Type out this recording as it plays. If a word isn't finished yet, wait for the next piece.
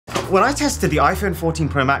When I tested the iPhone 14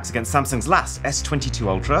 Pro Max against Samsung's last S22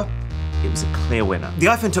 Ultra, it was a clear winner. The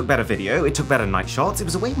iPhone took better video, it took better night shots, it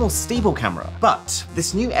was a way more stable camera. But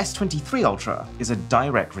this new S23 Ultra is a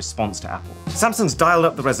direct response to Apple. Samsung's dialed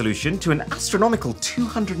up the resolution to an astronomical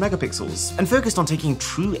 200 megapixels and focused on taking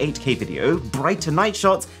true 8K video, brighter night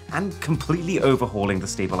shots, and completely overhauling the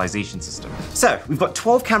stabilization system. So we've got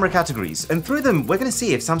 12 camera categories, and through them we're going to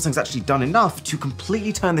see if Samsung's actually done enough to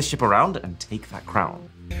completely turn the ship around and take that crown.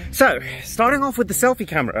 So, starting off with the selfie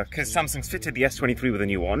camera, because Samsung's fitted the S23 with a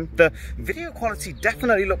new one, the video quality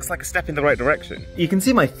definitely looks like a step in the right direction. You can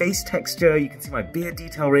see my face texture, you can see my beard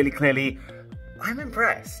detail really clearly. I'm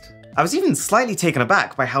impressed. I was even slightly taken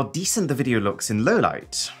aback by how decent the video looks in low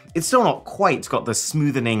light. It's still not quite got the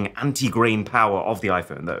smoothening, anti-grain power of the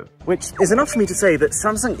iPhone though. Which is enough for me to say that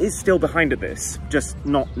Samsung is still behind at this, just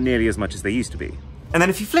not nearly as much as they used to be. And then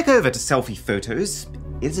if you flick over to selfie photos,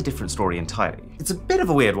 it's a different story entirely. It's a bit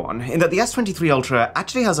of a weird one, in that the S23 Ultra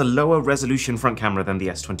actually has a lower resolution front camera than the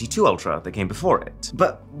S22 Ultra that came before it.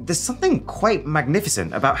 But there's something quite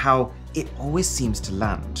magnificent about how it always seems to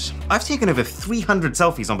land. I've taken over 300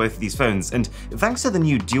 selfies on both of these phones, and thanks to the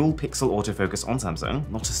new dual pixel autofocus on Samsung,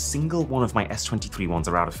 not a single one of my S23 ones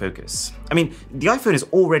are out of focus. I mean, the iPhone is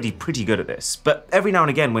already pretty good at this, but every now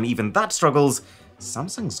and again when even that struggles,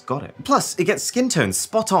 Samsung's got it. Plus, it gets skin tones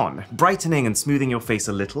spot on, brightening and smoothing your face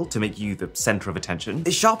a little to make you the center of attention.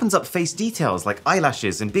 It sharpens up face details like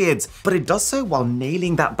eyelashes and beards, but it does so while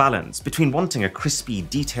nailing that balance between wanting a crispy,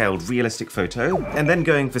 detailed, realistic photo, and then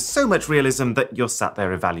going for so much realism that you're sat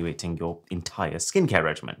there evaluating your entire skincare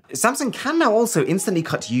regimen. Samsung can now also instantly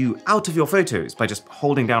cut you out of your photos by just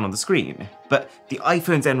holding down on the screen, but the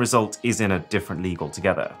iPhone's end result is in a different league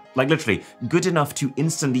altogether. Like literally, good enough to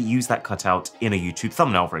instantly use that cutout in a YouTube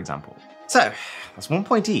thumbnail, for example. So, that's 1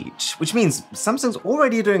 point each, which means Samsung's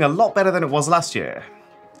already doing a lot better than it was last year.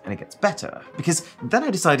 And it gets better, because then I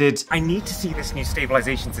decided I need to see this new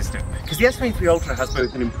stabilization system, because the S23 Ultra has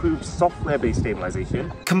both an improved software-based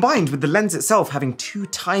stabilization, combined with the lens itself having 2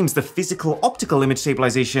 times the physical optical image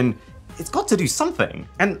stabilization. It's got to do something.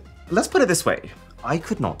 And let's put it this way, I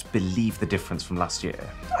could not believe the difference from last year.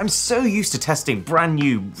 I'm so used to testing brand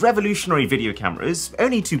new, revolutionary video cameras,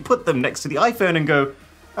 only to put them next to the iPhone and go,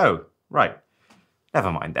 oh, right.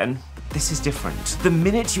 Never mind then. This is different. The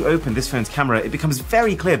minute you open this phone's camera, it becomes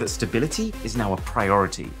very clear that stability is now a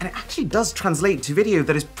priority. And it actually does translate to video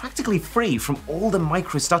that is practically free from all the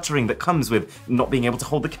micro stuttering that comes with not being able to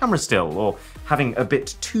hold the camera still or having a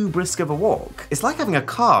bit too brisk of a walk. It's like having a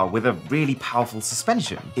car with a really powerful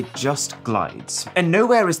suspension. It just glides. And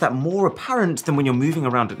nowhere is that more apparent than when you're moving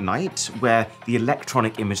around at night, where the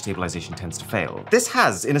electronic image stabilization tends to fail. This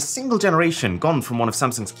has, in a single generation, gone from one of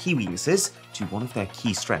Samsung's key weaknesses to one of their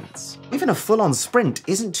key strengths. Even a full-on sprint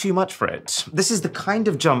isn't too much for it. This is the kind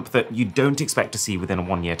of jump that you don't expect to see within a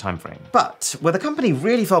 1-year timeframe. But where the company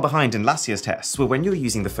really fell behind in last year's tests were when you were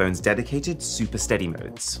using the phone's dedicated super steady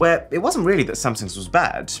modes, where it wasn't really that Samsung's was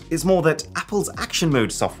bad, it's more that Apple's action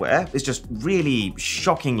mode software is just really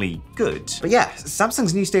shockingly good. But yeah,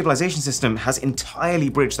 Samsung's new stabilization system has entirely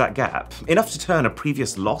bridged that gap, enough to turn a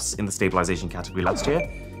previous loss in the stabilization category last year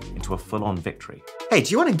into a full-on victory. Hey,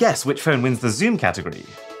 do you want to guess which phone wins the zoom category?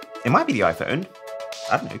 It might be the iPhone.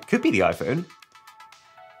 I don't know, it could be the iPhone.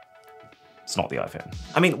 It's not the iPhone.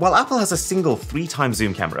 I mean, while Apple has a single 3x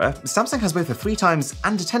zoom camera, Samsung has both a 3x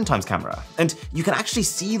and a 10x camera. And you can actually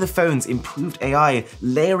see the phone's improved AI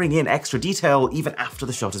layering in extra detail even after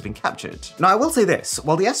the shot has been captured. Now, I will say this,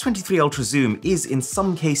 while the S23 Ultra zoom is in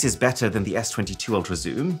some cases better than the S22 Ultra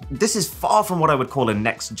zoom, this is far from what I would call a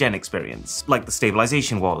next-gen experience, like the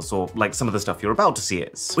stabilization was, or like some of the stuff you're about to see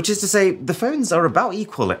is. Which is to say, the phones are about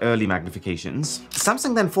equal at early magnifications.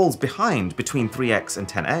 Samsung then falls behind between 3x and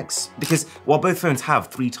 10x, because while both phones have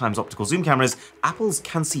 3x optical zoom cameras, Apple's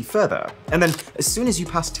can see further. And then as soon as you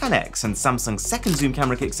pass 10x and Samsung's second zoom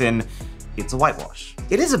camera kicks in, it's a whitewash.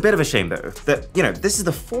 It is a bit of a shame though, that, this is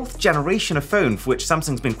the 4th generation of phone for which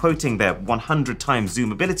Samsung's been quoting their 100x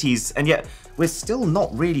zoom abilities, and yet we're still not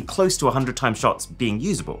really close to 100x shots being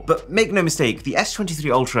usable. But make no mistake, the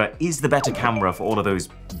S23 Ultra is the better camera for all of those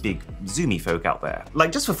big zoomy folk out there.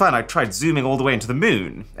 Like, just for fun, I tried zooming all the way into the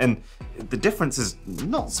moon, and the difference is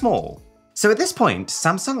not small. So at this point,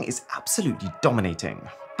 Samsung is absolutely dominating.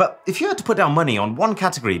 But if you had to put down money on one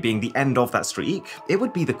category being the end of that streak, it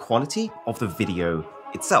would be the quality of the video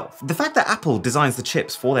itself. The fact that Apple designs the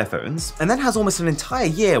chips for their phones and then has almost an entire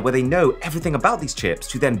year where they know everything about these chips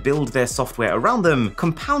to then build their software around them,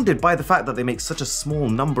 compounded by the fact that they make such a small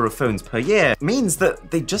number of phones per year, means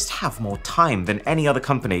that they just have more time than any other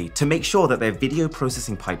company to make sure that their video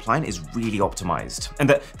processing pipeline is really optimized and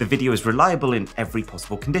that the video is reliable in every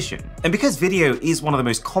possible condition. And because video is one of the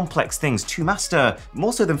most complex things to master,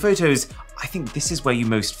 more so than photos, I think this is where you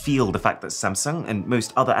most feel the fact that Samsung and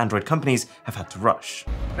most other Android companies have had to rush.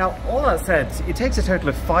 Now, all that said, it takes a total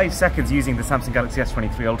of 5 seconds using the Samsung Galaxy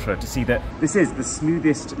S23 Ultra to see that this is the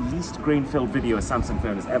smoothest, least grain-filled video a Samsung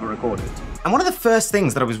phone has ever recorded. And one of the first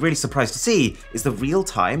things that I was really surprised to see is the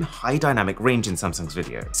real-time, high dynamic range in Samsung's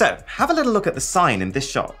video. So, have a little look at the sign in this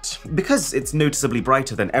shot. Because it's noticeably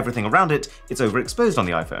brighter than everything around it, it's overexposed on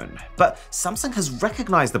the iPhone. But Samsung has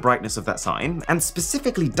recognized the brightness of that sign and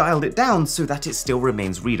specifically dialed it down so that it still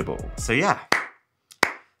remains readable. So yeah.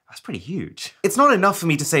 That's pretty huge. It's not enough for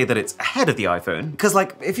me to say that it's ahead of the iPhone, because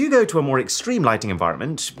like, if you go to a more extreme lighting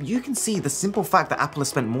environment, you can see the simple fact that Apple has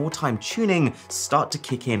spent more time tuning start to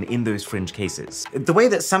kick in those fringe cases. The way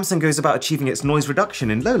that Samsung goes about achieving its noise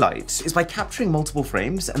reduction in low light is by capturing multiple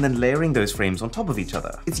frames and then layering those frames on top of each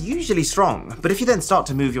other. It's usually strong, but if you then start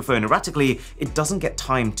to move your phone erratically, it doesn't get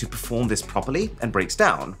time to perform this properly and breaks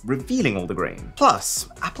down, revealing all the grain. Plus,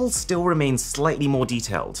 Apple still remains slightly more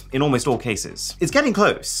detailed in almost all cases. It's getting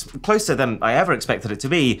closer than I ever expected it to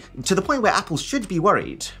be, to the point where Apple should be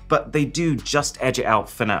worried, but they do just edge it out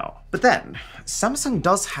for now. But then, Samsung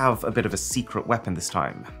does have a bit of a secret weapon this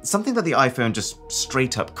time, something that the iPhone just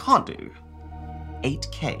straight up can't do.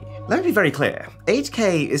 8K. Let me be very clear,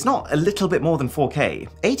 8K is not a little bit more than 4K.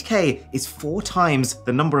 8K is 4 times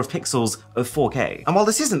the number of pixels of 4K. And while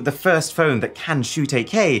this isn't the first phone that can shoot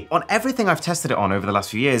 8K, on everything I've tested it on over the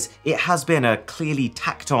last few years, it has been a clearly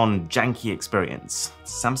tacked on, janky experience.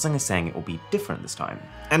 Samsung is saying it will be different this time.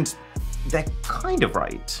 And they're kind of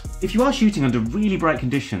right. If you are shooting under really bright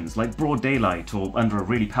conditions, like broad daylight or under a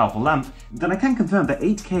really powerful lamp, then I can confirm that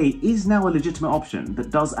 8K is now a legitimate option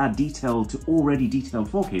that does add detail to already detailed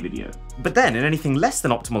 4K video. But then, in anything less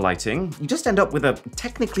than optimal lighting, you just end up with a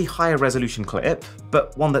technically higher resolution clip,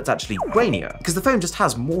 but one that's actually grainier, because the phone just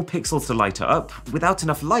has more pixels to light up without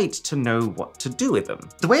enough light to know what to do with them.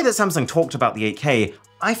 The way that Samsung talked about the 8K,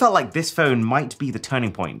 I felt like this phone might be the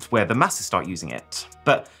turning point where the masses start using it.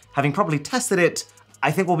 But having properly tested it,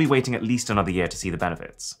 I think we'll be waiting at least another year to see the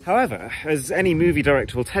benefits. However, as any movie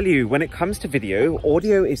director will tell you, when it comes to video,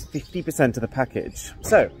 audio is 50% of the package.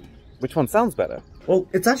 So, which one sounds better? Well,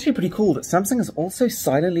 it's actually pretty cool that Samsung has also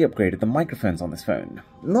silently upgraded the microphones on this phone.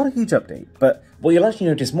 Not a huge update, but what you'll actually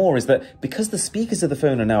notice more is that because the speakers of the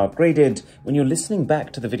phone are now upgraded, when you're listening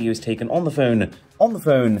back to the videos taken on the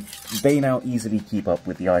phone, they now easily keep up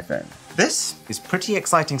with the iPhone. This is pretty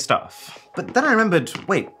exciting stuff. But then I remembered,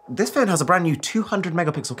 wait, this phone has a brand new 200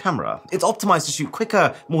 megapixel camera. It's optimized to shoot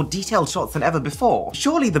quicker, more detailed shots than ever before.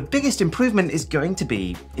 Surely the biggest improvement is going to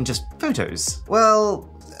be in just photos. Well,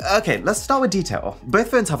 okay, let's start with detail.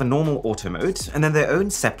 Both phones have a normal auto mode and then their own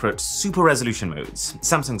separate super resolution modes.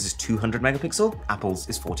 Samsung's is 200 megapixel, Apple's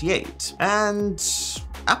is 48. And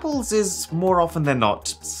Apple's is more often than not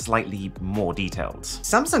slightly more detailed.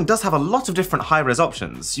 Samsung does have a lot of different high-res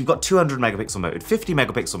options. You've got 200 megapixel mode, 50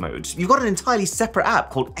 megapixel mode. You've got an entirely separate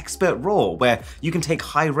app called Expert RAW where you can take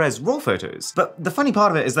high-res RAW photos. But the funny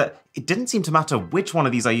part of it is that it didn't seem to matter which one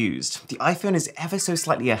of these I used. The iPhone is ever so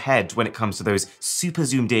slightly ahead when it comes to those super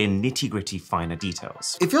zoomed in, nitty-gritty finer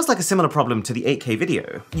details. It feels like a similar problem to the 8K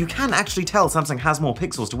video. You can actually tell Samsung has more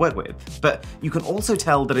pixels to work with, but you can also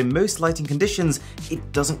tell that in most lighting conditions, it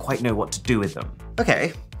doesn't quite know what to do with them.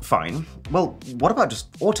 Okay, fine. Well, what about just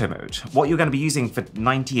auto mode? What you're going to be using for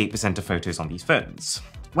 98% of photos on these phones?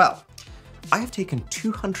 Well, I have taken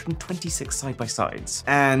 226 side-by-sides,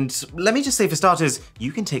 and let me just say for starters,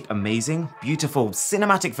 you can take amazing, beautiful,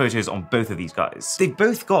 cinematic photos on both of these guys. They've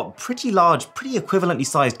both got pretty large, pretty equivalently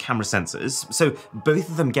sized camera sensors, so both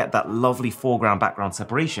of them get that lovely foreground-background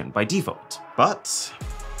separation by default. But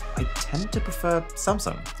I tend to prefer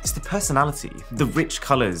Samsung. It's the personality, the rich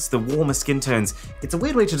colors, the warmer skin tones. It's a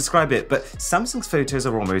weird way to describe it, but Samsung's photos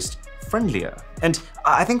are almost friendlier. And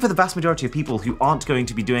I think for the vast majority of people who aren't going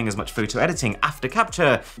to be doing as much photo editing after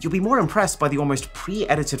capture, you'll be more impressed by the almost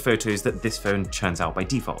pre-edited photos that this phone churns out by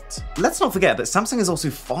default. Let's not forget that Samsung is also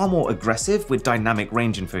far more aggressive with dynamic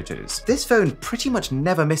range in photos. This phone pretty much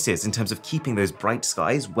never misses in terms of keeping those bright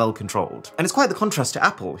skies well controlled. And it's quite the contrast to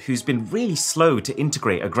Apple, who's been really slow to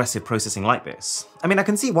integrate aggressive processing like this. I mean, I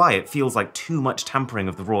can see why it feels like too much tampering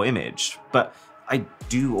of the raw image, but I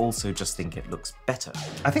do also just think it looks better.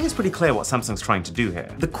 I think it's pretty clear what Samsung's trying to do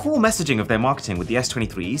here. The core messaging of their marketing with the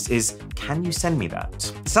S23s is, can you send me that?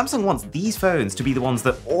 Samsung wants these phones to be the ones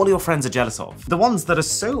that all your friends are jealous of. The ones that are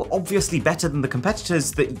so obviously better than the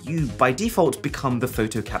competitors that you, by default, become the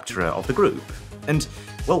photo capturer of the group. And,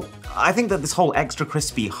 well, I think that this whole extra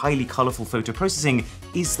crispy, highly colourful photo processing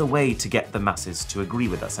is the way to get the masses to agree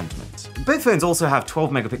with that sentiment. Both phones also have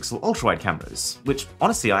 12-megapixel ultra-wide cameras, which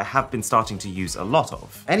honestly I have been starting to use a lot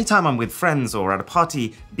of. Anytime I'm with friends or at a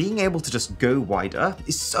party, being able to just go wider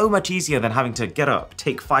is so much easier than having to get up,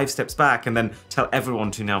 take 5 steps back, and then tell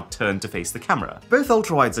everyone to now turn to face the camera. Both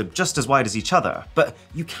ultra-wides are just as wide as each other, but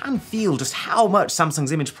you can feel just how much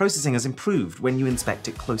Samsung's image processing has improved when you inspect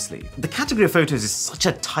it closely. The category of photos is such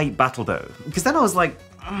a tight battle though, because then I was like,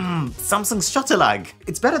 Samsung's shutter lag.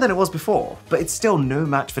 It's better than it was before, but it's still no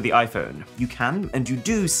match for the iPhone. You can, and you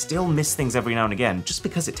do, still miss things every now and again, just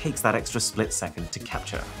because it takes that extra split second to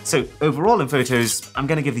capture. So overall in photos, I'm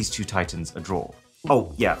gonna give these two titans a draw.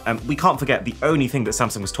 Oh yeah, we can't forget the only thing that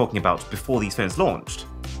Samsung was talking about before these phones launched.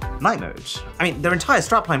 Night mode. I mean, their entire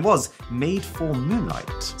strapline was made for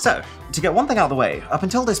moonlight. So, to get one thing out of the way, up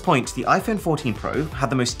until this point, the iPhone 14 Pro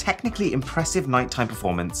had the most technically impressive nighttime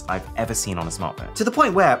performance I've ever seen on a smartphone. To the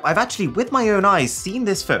point where I've actually, with my own eyes, seen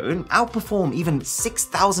this phone outperform even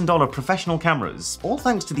 $6,000 professional cameras, all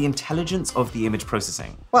thanks to the intelligence of the image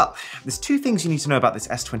processing. Well, there's two things you need to know about this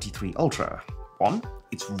S23 Ultra. One,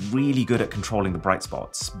 it's really good at controlling the bright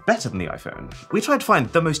spots, better than the iPhone. We tried to find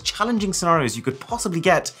the most challenging scenarios you could possibly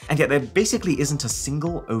get, and yet there basically isn't a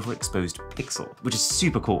single overexposed pixel, which is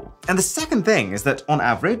super cool. And the second thing is that on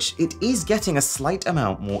average, it is getting a slight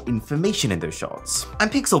amount more information in those shots. I'm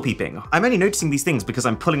pixel peeping. I'm only noticing these things because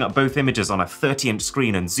I'm pulling up both images on a 30-inch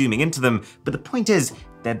screen and zooming into them, but the point is,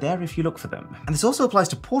 they're there if you look for them. And this also applies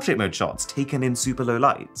to portrait mode shots taken in super low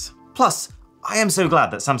light. Plus, I am so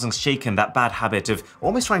glad that Samsung's shaken that bad habit of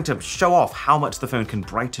almost trying to show off how much the phone can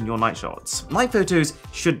brighten your night shots. Night photos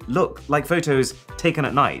should look like photos taken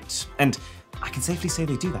at night, and I can safely say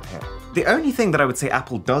they do that here. The only thing that I would say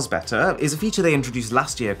Apple does better is a feature they introduced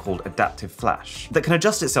last year called Adaptive Flash, that can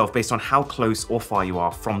adjust itself based on how close or far you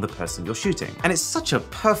are from the person you're shooting. And it's such a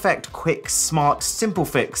perfect, quick, smart, simple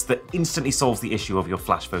fix that instantly solves the issue of your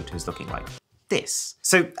flash photos looking like this.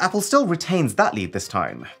 So Apple still retains that lead this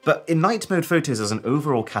time, but in night mode photos as an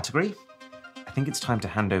overall category, I think it's time to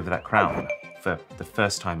hand over that crown for the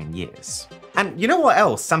first time in years. And you know what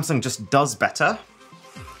else Samsung just does better?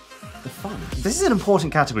 The fun. This is an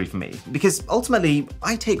important category for me, because ultimately,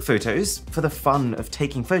 I take photos for the fun of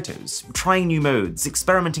taking photos, trying new modes,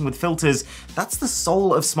 experimenting with filters. That's the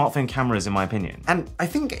soul of smartphone cameras in my opinion. And I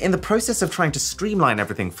think in the process of trying to streamline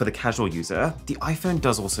everything for the casual user, the iPhone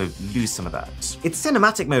does also lose some of that. Its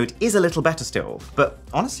cinematic mode is a little better still, but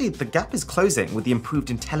honestly, the gap is closing with the improved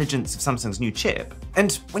intelligence of Samsung's new chip.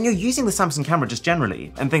 And when you're using the Samsung camera just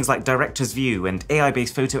generally, and things like director's view and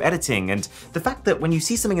AI-based photo editing, and the fact that when you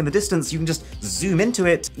see something in the distance, you can just zoom into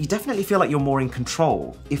it, you definitely feel like you're more in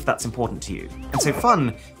control, if that's important to you. And so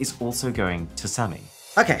fun is also going to Sammy.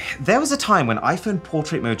 Okay, there was a time when iPhone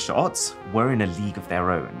portrait mode shots were in a league of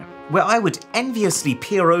their own, where I would enviously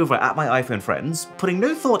peer over at my iPhone friends, putting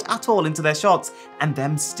no thought at all into their shots, and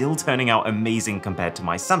them still turning out amazing compared to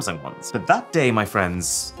my Samsung ones. But that day, my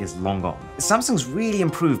friends, is long gone. Samsung's really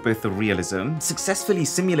improved both the realism, successfully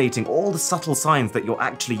simulating all the subtle signs that you're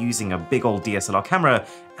actually using a big old DSLR camera,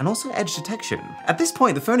 and also edge detection. At this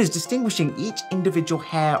point, the phone is distinguishing each individual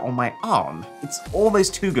hair on my arm. It's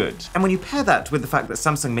almost too good. And when you pair that with the fact that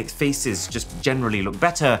Samsung makes faces just generally look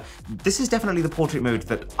better, this is definitely the portrait mode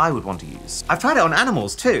that I would want to use. I've tried it on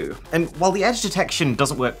animals too, and while the edge detection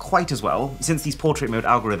doesn't work quite as well, since these portrait mode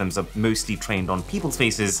algorithms are mostly trained on people's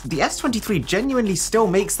faces, the S23 genuinely still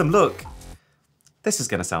makes them look, this is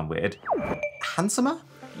gonna sound weird, handsomer?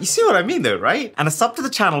 You see what I mean though, right? And a sub to the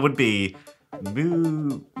channel would be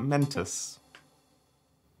momentous.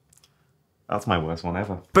 That's my worst one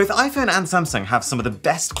ever. Both iPhone and Samsung have some of the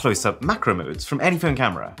best close-up macro modes from any phone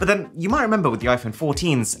camera. But then you might remember with the iPhone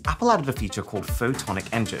 14s, Apple added a feature called Photonic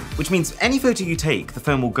Engine, which means any photo you take, the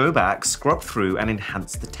phone will go back, scrub through, and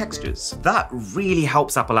enhance the textures. That really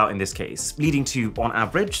helps Apple out in this case, leading to, on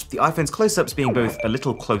average, the iPhone's close-ups being both a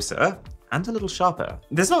little closer and a little sharper.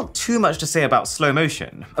 There's not too much to say about slow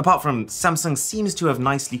motion, apart from Samsung seems to have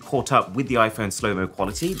nicely caught up with the iPhone slow-mo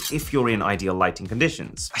quality if you're in ideal lighting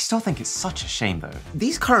conditions. I still think it's such a shame though.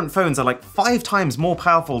 These current phones are like 5 times more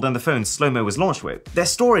powerful than the phone slow-mo was launched with. Their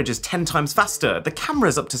storage is 10 times faster, the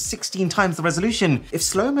camera's up to 16 times the resolution. If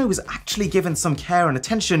slow-mo was actually given some care and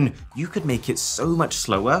attention, you could make it so much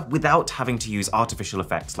slower without having to use artificial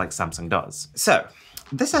effects like Samsung does. So,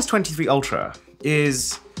 This S23 Ultra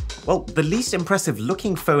is, well, the least impressive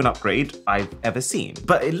looking phone upgrade I've ever seen.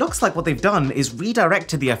 But it looks like what they've done is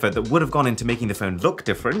redirected the effort that would have gone into making the phone look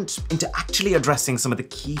different into actually addressing some of the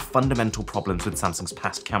key fundamental problems with Samsung's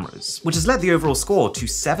past cameras, which has led the overall score to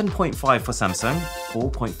 7.5 for Samsung,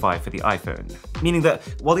 4.5 for the iPhone. Meaning that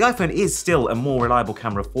while the iPhone is still a more reliable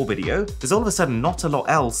camera for video, there's all of a sudden not a lot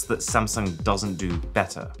else that Samsung doesn't do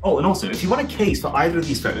better. Oh, and also, if you want a case for either of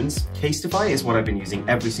these phones, Casetify is what I've been using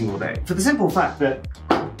every single day. For the simple fact that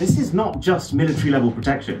this is not just military level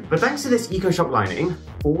protection, but thanks to this EcoShock lining,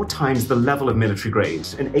 4 times the level of military grade,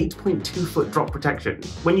 an 8.2 foot drop protection.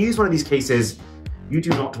 When you use one of these cases, you do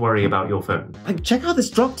not worry about your phone. Like, check out this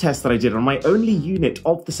drop test that I did on my only unit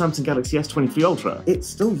of the Samsung Galaxy S23 Ultra. It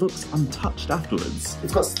still looks untouched afterwards.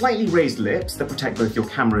 It's got slightly raised lips that protect both your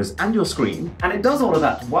cameras and your screen, and it does all of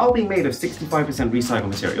that while being made of 65% recycled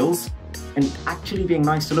materials, and actually being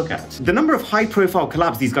nice to look at. The number of high-profile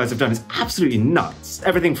collabs these guys have done is absolutely nuts.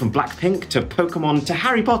 Everything from Blackpink to Pokemon to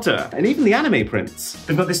Harry Potter, and even the anime prints.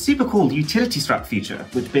 They've got this super cool utility strap feature,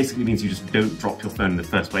 which basically means you just don't drop your phone in the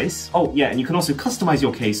first place. Oh yeah, and you can also customize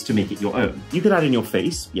your case to make it your own. You could add in your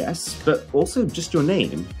face, yes, but also just your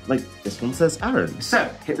name. Like this one says Aaron. So,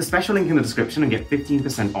 hit the special link in the description and get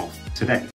 15% off today.